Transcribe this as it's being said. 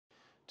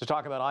To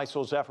talk about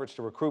ISIL's efforts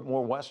to recruit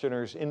more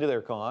Westerners into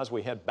their cause,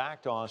 we head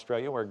back to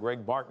Australia, where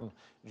Greg Barton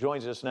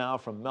joins us now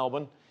from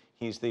Melbourne.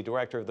 He's the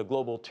director of the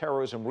Global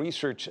Terrorism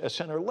Research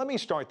Center. Let me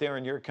start there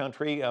in your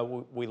country.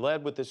 We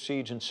led with the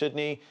siege in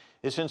Sydney.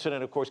 This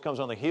incident, of course,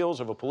 comes on the heels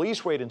of a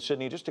police raid in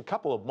Sydney just a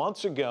couple of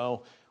months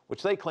ago,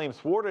 which they claim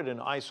thwarted an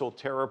ISIL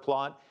terror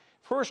plot.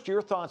 First,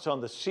 your thoughts on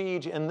the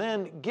siege, and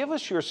then give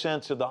us your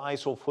sense of the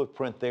ISIL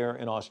footprint there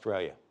in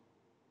Australia.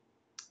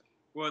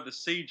 Well, the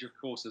siege, of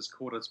course, has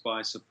caught us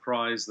by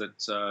surprise that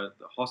the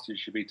hostage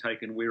should be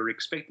taken. We were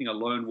expecting a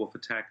lone wolf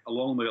attack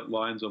along the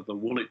lines of the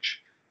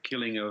Woolwich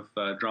killing of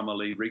drummer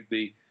Lee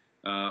Rigby.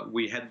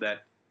 We had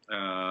that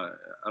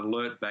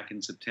alert back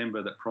in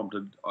September that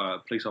prompted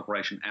police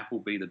Operation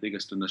Appleby, the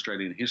biggest in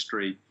Australian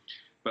history.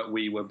 But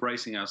we were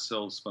bracing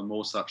ourselves for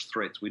more such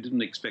threats. We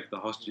didn't expect the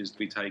hostages to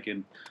be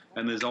taken.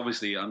 And there's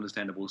obviously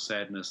understandable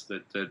sadness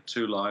that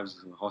 2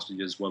 lives of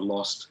hostages were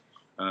lost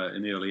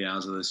in the early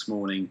hours of this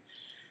morning.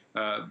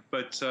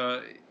 But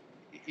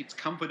it's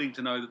comforting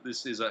to know that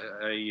this is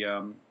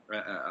a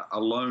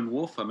lone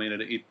wolf. I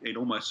mean, it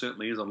almost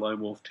certainly is a lone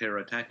wolf terror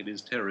attack. It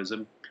is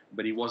terrorism,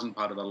 but he wasn't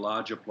part of a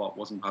larger plot,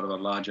 wasn't part of a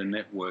larger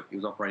network. He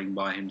was operating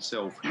by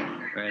himself.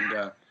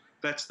 And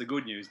that's the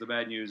good news. The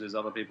bad news is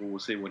other people will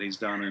see what he's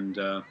done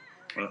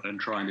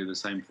and try and do the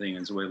same thing.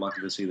 And so we're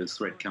likely to see this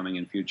threat coming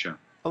in future.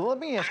 Well, let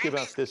me ask you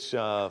about this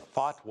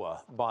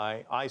fatwa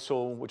by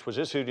ISIL, which was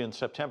issued in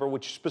September,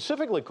 which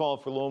specifically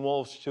called for lone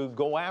wolves to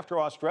go after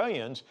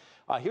Australians.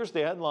 Here's the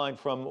headline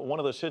from one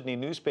of the Sydney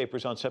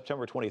newspapers on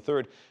September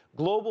 23rd.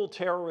 Global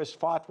terrorist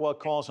fatwa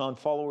calls on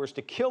followers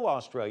to kill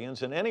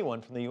Australians and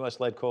anyone from the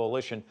U.S.-led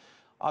coalition.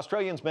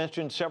 Australians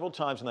mentioned several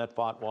times in that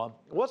fatwa.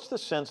 What's the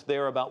sense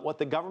there about what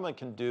the government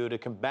can do to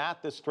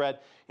combat this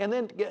threat? And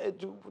then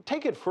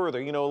take it further.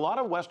 You know, a lot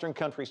of Western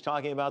countries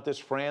talking about this,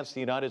 France,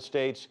 the United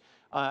States,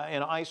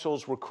 and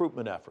ISIL's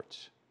recruitment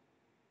efforts.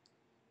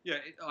 Yeah,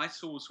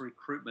 ISIL's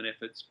recruitment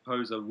efforts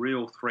pose a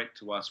real threat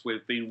to us.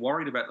 We've been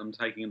worried about them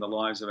taking the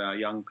lives of our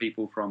young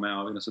people from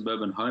our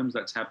suburban homes.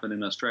 That's happened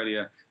in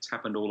Australia. It's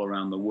happened all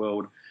around the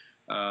world.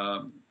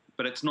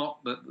 But it's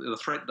not the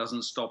threat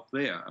doesn't stop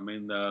there. I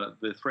mean,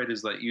 the threat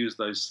is they use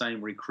those same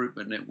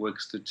recruitment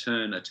networks to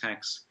turn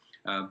attacks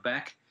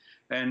back.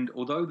 And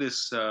although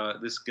this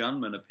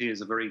gunman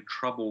appears a very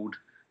troubled,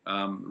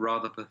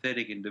 rather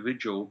pathetic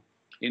individual,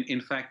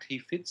 in fact, he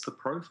fits the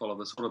profile of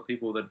the sort of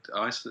people that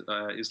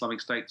Islamic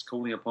State's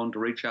calling upon to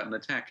reach out and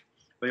attack.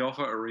 They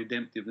offer a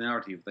redemptive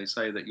narrative. They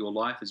say that your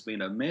life has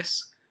been a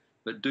mess,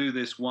 but do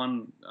this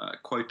one,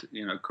 quote,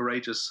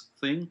 courageous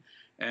thing,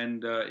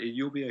 and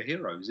you'll be a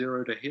hero,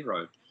 zero to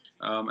hero.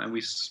 And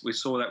we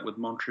saw that with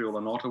Montreal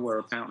and Ottawa.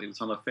 Apparently, it's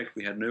on effect.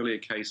 We had an earlier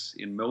case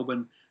in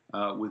Melbourne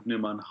with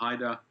Numan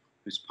Haidar,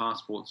 whose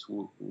passports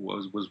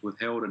was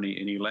withheld, and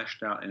he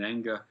lashed out in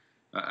anger,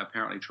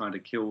 apparently trying to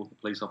kill the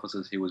police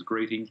officers he was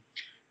greeting.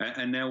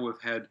 And now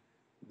we've had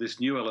this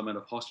new element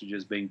of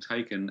hostages being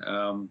taken.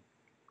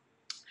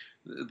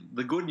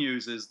 The good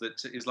news is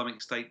that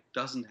Islamic State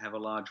doesn't have a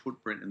large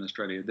footprint in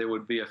Australia. There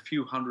would be a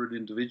few hundred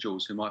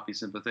individuals who might be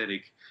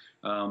sympathetic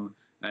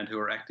and who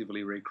are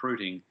actively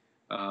recruiting.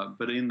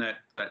 But in that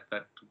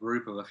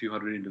group of a few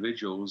hundred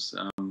individuals,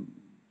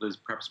 there's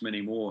perhaps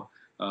many more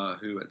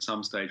who at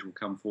some stage will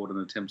come forward and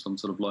attempt some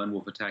sort of lone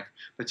wolf attack,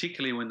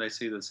 particularly when they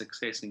see the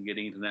success in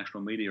getting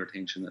international media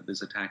attention that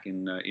this attack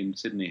in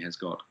Sydney has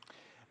got.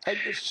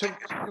 So,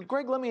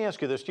 Greg, let me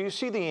ask you this. Do you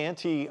see the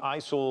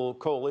anti-ISIL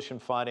coalition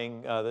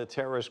fighting the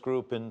terrorist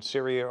group in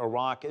Syria,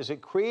 Iraq? Is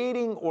it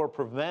creating or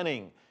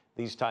preventing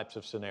these types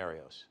of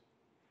scenarios?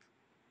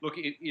 Look,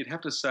 you'd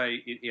have to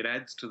say it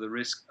adds to the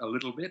risk a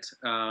little bit,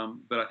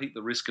 but I think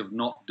the risk of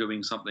not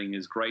doing something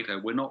is greater.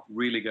 We're not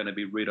really going to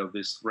be rid of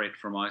this threat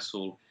from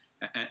ISIL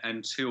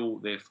until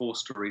they're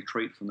forced to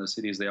retreat from the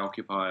cities they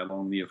occupy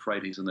along the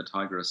Euphrates and the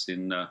Tigris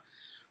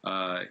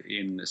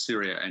in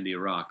Syria and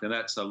Iraq. And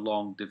that's a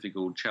long,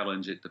 difficult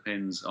challenge. It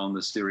depends on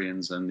the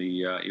Syrians and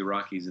the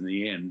Iraqis in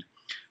the end.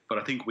 But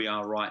I think we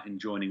are right in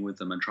joining with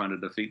them and trying to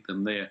defeat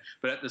them there.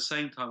 But at the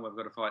same time, we've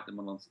got to fight them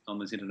on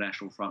this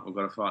international front. We've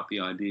got to fight the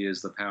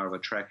ideas, the power of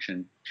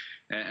attraction.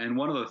 And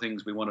one of the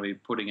things we want to be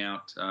putting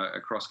out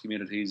across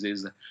communities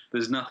is that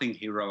there's nothing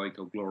heroic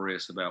or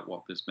glorious about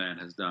what this man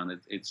has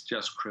done. It's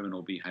just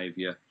criminal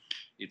behavior.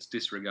 It's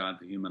disregard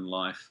for human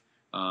life.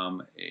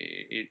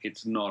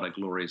 It's not a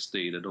glorious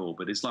deed at all.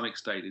 But Islamic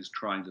State is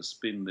trying to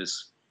spin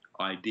this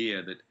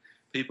idea that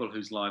people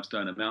whose lives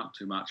don't amount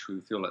to much, who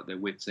feel at their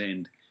wits'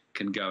 end,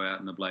 can go out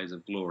in a blaze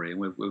of glory, and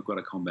we've got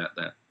to combat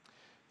that.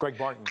 Greg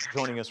Barton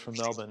joining us from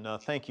Melbourne.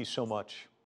 Thank you so much.